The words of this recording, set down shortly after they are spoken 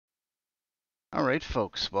All right,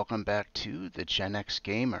 folks, welcome back to the Gen X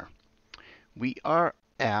Gamer. We are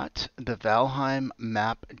at the Valheim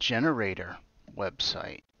map generator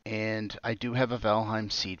website, and I do have a Valheim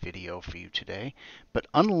Seed video for you today, but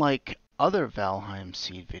unlike other Valheim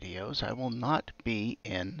Seed videos, I will not be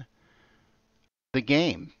in the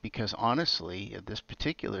game because honestly, this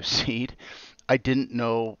particular seed, I didn't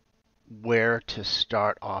know where to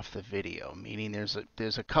start off the video, meaning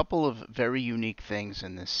there's a couple of very unique things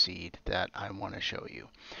in this seed that I want to show you.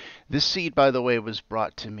 This seed, by the way, was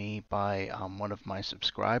brought to me by one of my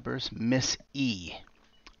subscribers, Miss E.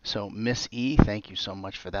 So, Miss E, thank you so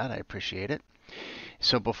much for that. I appreciate it.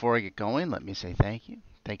 So, before I get going, let me say thank you.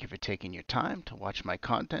 Thank you for taking your time to watch my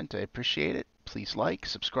content. I appreciate it. Please like,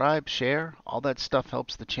 subscribe, share. All that stuff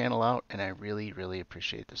helps the channel out, and I really, really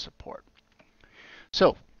appreciate the support.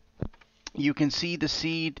 So, you can see the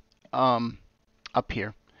seed up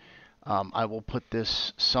here. I will put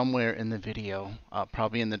this somewhere in the video,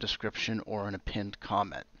 probably in the description or in a pinned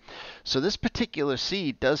comment. So this particular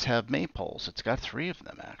seed does have maypoles. It's got 3 of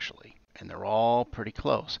them actually, and they're all pretty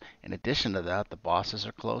close. In addition to that, the bosses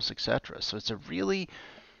are close, etc. So it's a really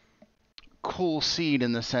cool seed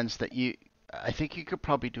in the sense that I think you could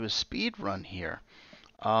probably do a speed run here.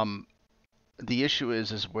 The issue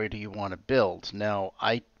is where do you want to build? Now,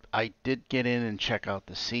 I did get in and check out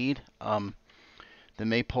the seed. The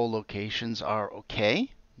maypole locations are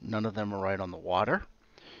okay. None of them are right on the water.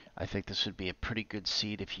 I think this would be a pretty good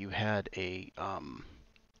seed if you had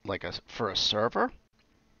for a server.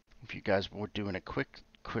 If you guys were doing a quick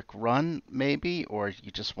run maybe, or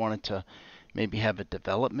you just wanted to maybe have a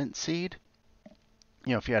development seed.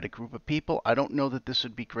 You know, if you had a group of people, I don't know that this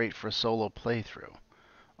would be great for a solo playthrough,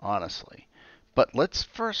 honestly. But let's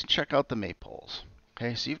first check out the maypoles.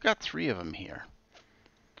 Okay, so you've got 3 of them here.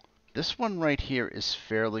 This one right here is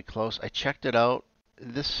fairly close. I checked it out.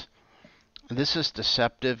 This is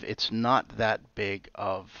deceptive. It's not that big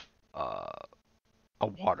of a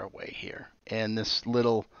waterway here. And this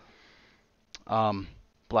little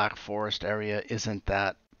black forest area isn't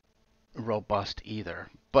that robust either.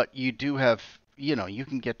 But you do have, you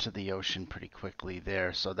can get to the ocean pretty quickly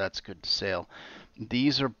there, so that's good to sail.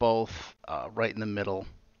 These are both right in the middle.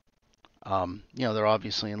 They're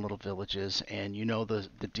obviously in little villages, and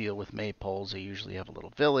the deal with maypoles. They usually have a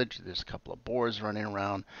little village. There's a couple of boars running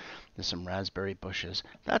around. There's some raspberry bushes.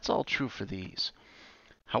 That's all true for these.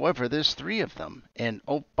 However, there's 3 of them, and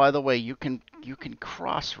oh, by the way, you can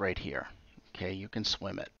cross right here. Okay, you can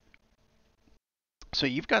swim it. So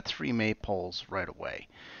you've got 3 maypoles right away.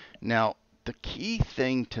 Now, the key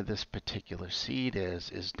thing to this particular seed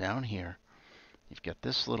is down here. You've got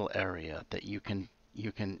this little area that you can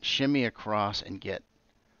shimmy across and get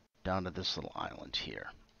down to this little island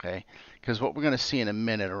here, okay? Because what we're going to see in a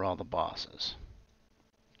minute are all the bosses,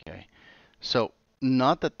 okay? So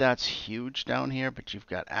not that that's huge down here, but you've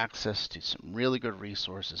got access to some really good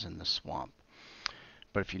resources in the swamp.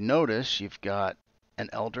 But if you notice, you've got an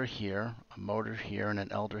elder here, a motor here, and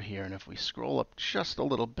an elder here. And if we scroll up just a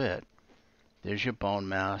little bit, there's your bone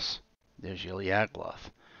mass, there's your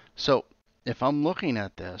Yagloth. So if I'm looking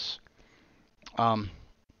at this,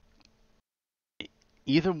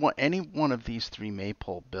 any one of these 3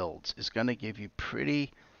 maypole builds is going to give you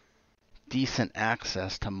pretty decent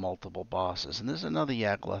access to multiple bosses. And there's another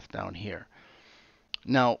Yagloth down here.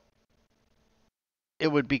 Now,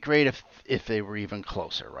 it would be great if they were even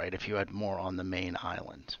closer, right? If you had more on the main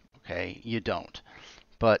island, okay? You don't.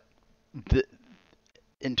 But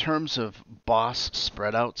in terms of boss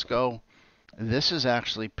spreadouts go, this is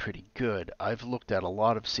actually pretty good. I've looked at a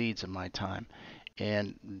lot of seeds in my time,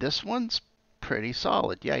 and this one's pretty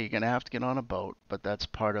solid. Yeah, you're going to have to get on a boat, but that's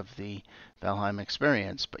part of the Valheim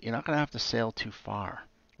experience. But you're not going to have to sail too far,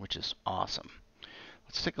 which is awesome.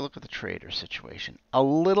 Let's take a look at the trader situation. A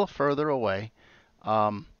little further away.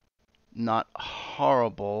 Not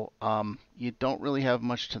horrible. You don't really have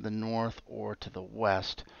much to the north or to the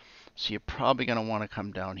west, so you're probably going to want to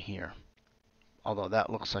come down here. Although that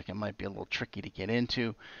looks like it might be a little tricky to get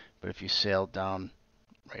into, but if you sail down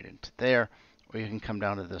right into there, or you can come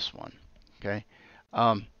down to this one. Okay.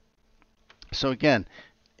 So again,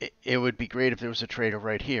 it would be great if there was a trader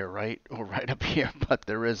right here, right, or right up here, but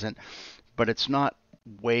there isn't. But it's not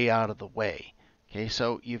way out of the way. Okay,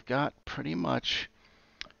 so you've got pretty much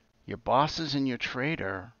your bosses and your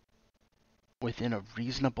trader within a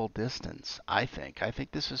reasonable distance, I think. I think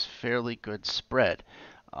this is fairly good spread.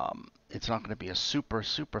 It's not going to be a super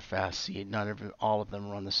fast seed. Not all of them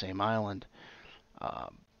are on the same island,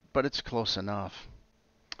 but it's close enough.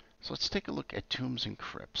 So let's take a look at tombs and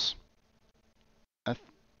crypts.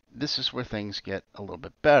 This is where things get a little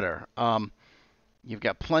bit better. You've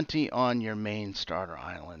got plenty on your main starter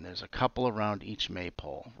island. There's a couple around each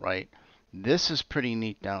maypole, right? This is pretty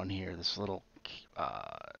neat down here. This little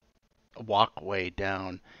uh, walkway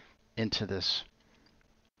down into this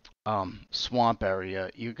swamp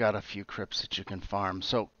area. You got a few crypts that you can farm.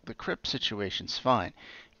 So the crypt situation's fine.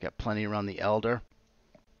 You've got plenty around the Elder.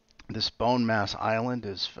 This Bone Mass Island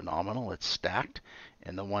is phenomenal. It's stacked,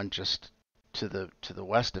 and the one just to the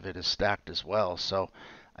west of it is stacked as well. So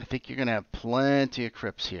I think you're going to have plenty of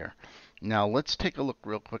crypts here. Now let's take a look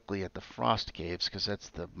real quickly at the Frost Caves, because that's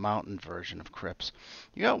the mountain version of crypts.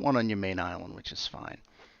 You got one on your main island, which is fine.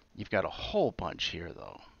 You've got a whole bunch here,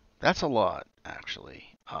 though. That's a lot, actually,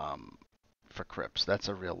 for crypts. That's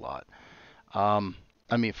a real lot.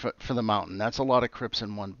 I mean, for the mountain, that's a lot of crypts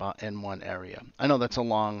in one area. I know that's a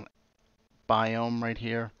long biome right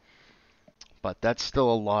here, but that's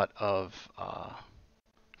still a lot of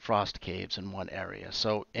frost caves in one area.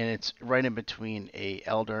 So, and it's right in between a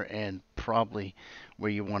elder and probably where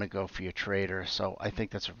you want to go for your trader. So I think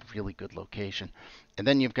that's a really good location. And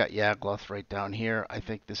then you've got Yagloth right down here. I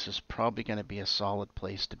think this is probably going to be a solid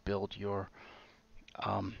place to build your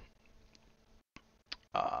um,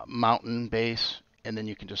 mountain base, and then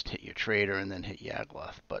you can just hit your trader and then hit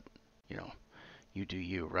Yagloth. But you know, you do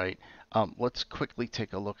you, right? Let's quickly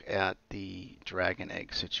take a look at the dragon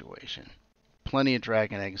egg situation. Plenty of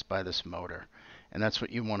dragon eggs by this motor, and that's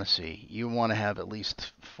what you want to see. You want to have at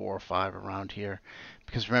least 4 or 5 around here,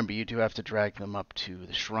 because remember, you do have to drag them up to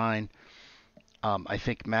the shrine. I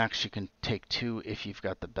think max you can take 2 if you've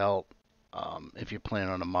got the belt. If you're playing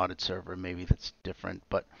on a modded server, maybe that's different,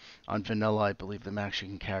 but on vanilla, I believe the max you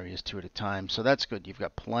can carry is 2 at a time, so that's good. You've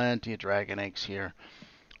got plenty of dragon eggs here.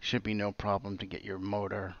 Should be no problem to get your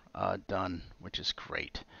motor done, which is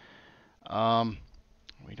great.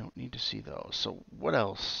 We don't need to see those. So what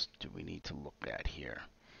else do we need to look at here?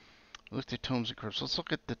 We looked at tomes and crypts. Let's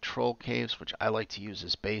look at the troll caves, which I like to use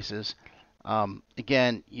as bases.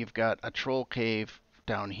 Again, you've got a troll cave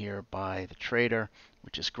down here by the trader,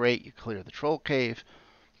 which is great. You clear the troll cave.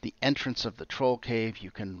 The entrance of the troll cave,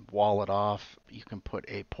 you can wall it off. You can put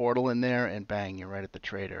a portal in there, and bang, you're right at the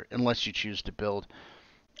trader. Unless you choose to build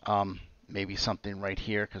maybe something right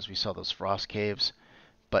here, because we saw those frost caves.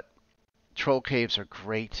 But troll caves are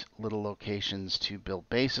great little locations to build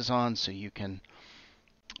bases on, so you can,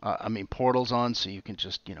 portals on, so you can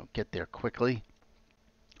just, get there quickly.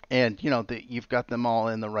 And, you've got them all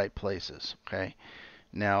in the right places, okay?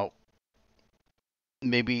 Now,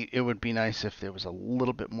 maybe it would be nice if there was a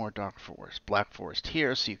little bit more dark forest, black forest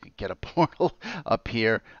here, so you could get a portal up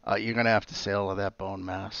here. You're gonna have to sail to that bone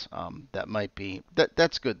mass. That might be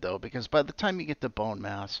that's good though, because by the time you get to bone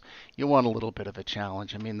mass, you want a little bit of a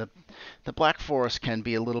challenge. I mean, the black forest can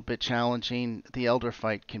be a little bit challenging. The elder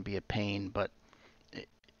fight can be a pain, but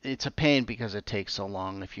it's a pain because it takes so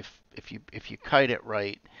long. If you kite it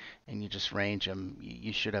right and you just range them,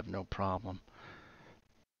 you should have no problem.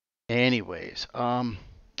 Anyways,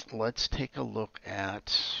 let's take a look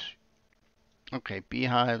at, okay,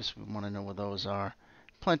 beehives. We want to know where those are.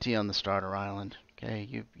 Plenty on the starter island. Okay,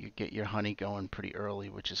 you get your honey going pretty early,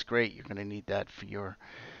 which is great. You're going to need that for your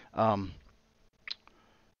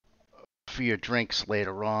drinks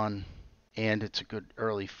later on, and it's a good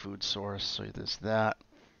early food source. So there's that.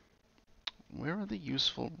 Where are the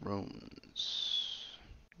useful runes?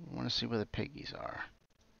 We want to see where the piggies are.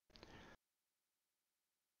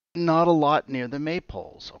 Not a lot near the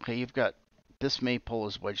maypoles. Okay, you've got this maypole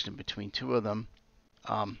is wedged in between 2 of them.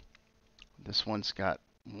 This one's got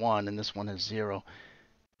 1 and this one has 0.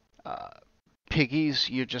 Piggies,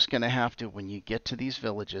 you're just going to have to, when you get to these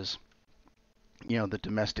villages,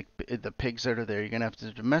 the pigs that are there, you're going to have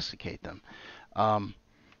to domesticate them.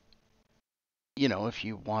 If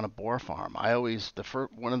you want a boar farm,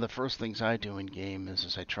 one of the first things I do in game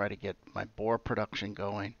is I try to get my boar production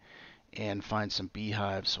going and find some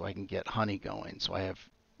beehives so I can get honey going. So I have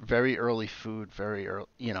very early food, very early,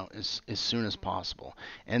 as soon as possible.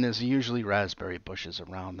 And there's usually raspberry bushes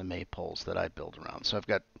around the maypoles that I build around. So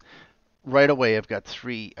right away I've got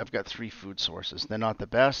three food sources. They're not the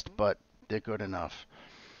best, but they're good enough.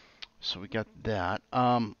 So we got that.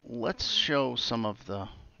 Let's show some of the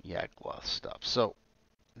Yagloth stuff. So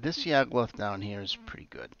this Yagloth down here is pretty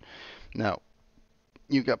good. Now,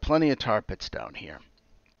 you've got plenty of tar pits down here.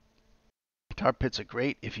 Tar pits are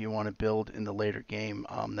great if you want to build in the later game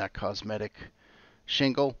that cosmetic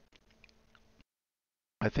shingle.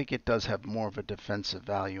 I think it does have more of a defensive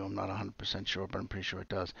value. I'm not 100% sure, but I'm pretty sure it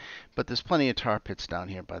does. But there's plenty of tar pits down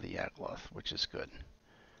here by the Yagloth, which is good.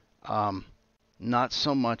 Not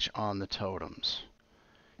so much on the totems.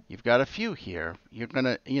 You've got a few here. You're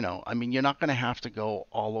gonna, I mean, you're not gonna have to go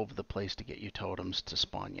all over the place to get your totems to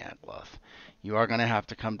spawn Yagluth. You are gonna have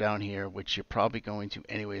to come down here, which you're probably going to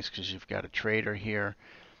anyways, because you've got a trader here.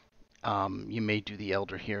 You may do the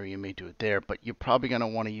elder here, you may do it there, but you're probably gonna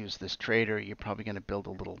want to use this trader. You're probably gonna build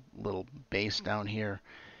a little base down here,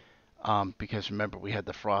 because remember we had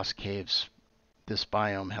the frost caves. This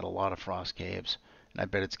biome had a lot of frost caves, and I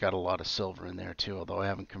bet it's got a lot of silver in there too, although I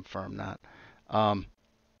haven't confirmed that.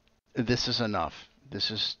 This is enough.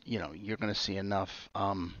 This is, you're going to see enough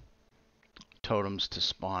totems to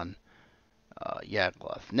spawn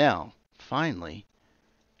Yagluth. Now, finally,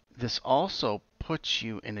 this also puts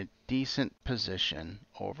you in a decent position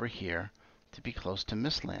over here to be close to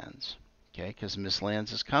Mistlands, okay? Because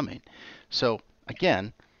Mistlands is coming. So,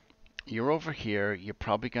 again, you're over here. You're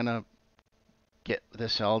probably going to get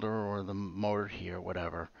this Elder or the Motor here,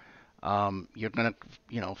 whatever. You're going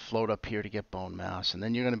to, float up here to get bone mass, and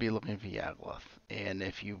then you're going to be looking for Yagluth. And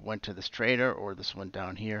if you went to this trader or this one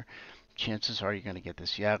down here, chances are you're going to get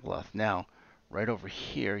this Yagluth. Now, right over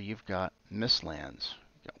here, you've got Mistlands.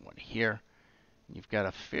 You've got one here. You've got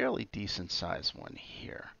a fairly decent sized one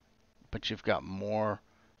here, but you've got more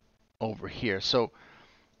over here. So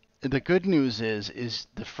the good news is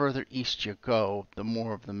the further east you go, the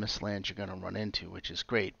more of the Mistlands you're going to run into, which is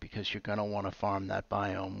great because you're going to want to farm that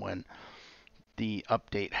biome when the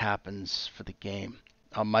update happens for the game.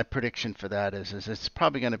 My prediction for that is it's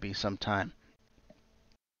probably going to be sometime,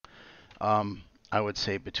 I would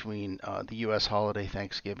say, between the U.S. holiday,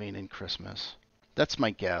 Thanksgiving, and Christmas. That's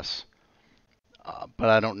my guess, but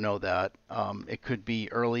I don't know that. It could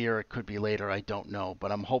be earlier, it could be later, I don't know,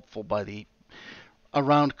 but I'm hopeful by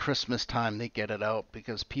around Christmas time they get it out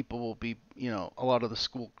because people will be, a lot of the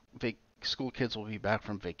school kids will be back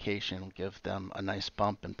from vacation. It'll give them a nice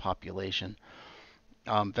bump in population.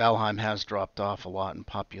 Valheim has dropped off a lot in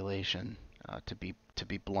population, to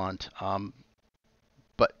be blunt.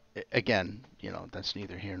 But again, that's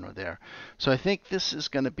neither here nor there. So I think this is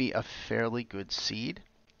going to be a fairly good seed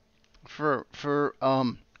for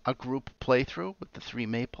a group playthrough with the 3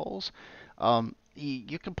 Maypoles.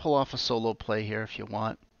 You can pull off a solo play here if you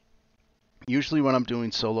want. Usually when I'm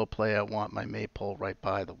doing solo play, I want my Maypole right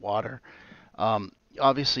by the water.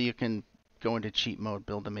 Obviously, you can go into cheat mode,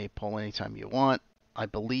 build a Maypole anytime you want. I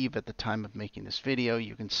believe at the time of making this video,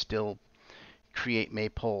 you can still create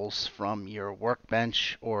Maypoles from your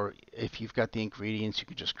workbench, or if you've got the ingredients, you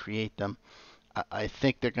can just create them. I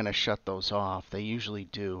think they're going to shut those off. They usually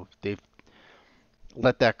do. They've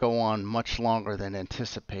let that go on much longer than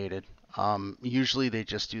anticipated. Usually they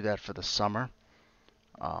just do that for the summer,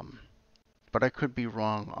 but I could be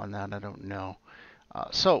wrong on that. I don't know.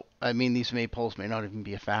 So, I mean, these Maypoles may not even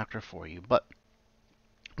be a factor for you, but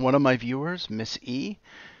one of my viewers, Miss E,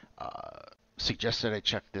 suggested I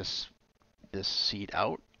check this seed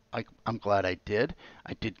out. I'm glad I did.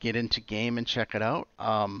 I did get into game and check it out.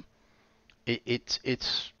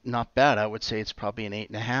 It's not bad. I would say it's probably an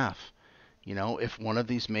 8.5. If one of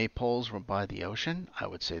these Maypoles were by the ocean, I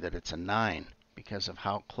would say that it's a 9 because of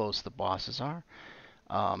how close the bosses are.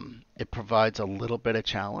 It provides a little bit of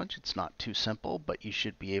challenge. It's not too simple, but you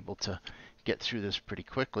should be able to get through this pretty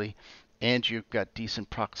quickly. And you've got decent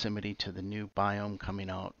proximity to the new biome coming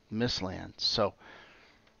out, Mistlands. So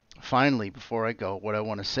finally, before I go, what I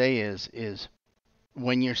want to say is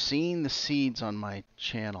when you're seeing the seeds on my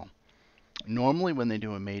channel, normally when they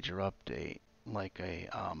do a major update, like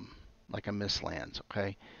a Mistlands,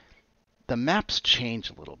 okay, the maps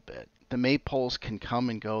change a little bit. The Maypoles can come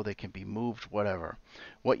and go, they can be moved, whatever.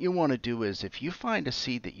 What you want to do is, if you find a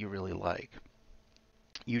seed that you really like,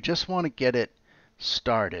 you just want to get it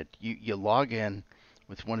started. You log in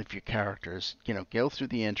with one of your characters, go through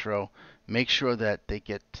the intro, make sure that they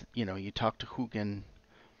get, you talk to Hugin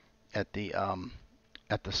at the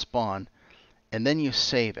spawn, and then you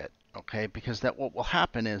save it, okay? Because what will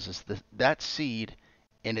happen is that seed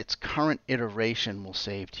in its current iteration will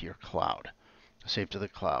save to your cloud. Save to the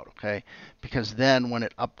cloud, okay? Because then when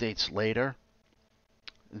it updates later,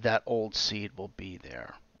 that old seed will be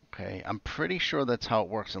there, okay? I'm pretty sure that's how it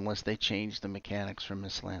works unless they change the mechanics for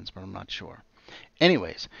Mistlands, but I'm not sure.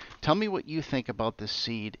 Anyways, tell me what you think about this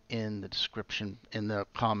seed in the description, in the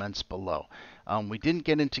comments below. We didn't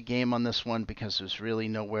get into game on this one because there's really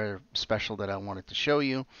nowhere special that I wanted to show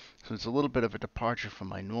you. So it's a little bit of a departure from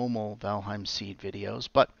my normal Valheim Seed videos,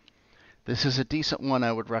 but this is a decent one.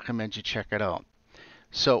 I would recommend you check it out.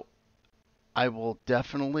 So I will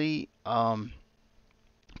definitely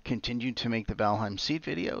continue to make the Valheim Seed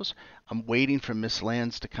videos. I'm waiting for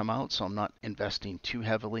Mistlands to come out, so I'm not investing too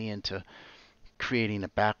heavily into creating a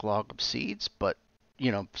backlog of seeds, but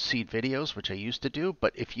seed videos, which I used to do.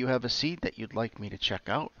 But if you have a seed that you'd like me to check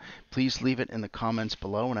out, please leave it in the comments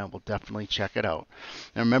below and I will definitely check it out.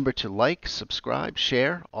 And remember to like, subscribe,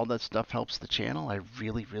 share. All that stuff helps the channel. I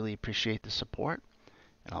really, really appreciate the support.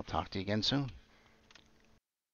 And I'll talk to you again soon.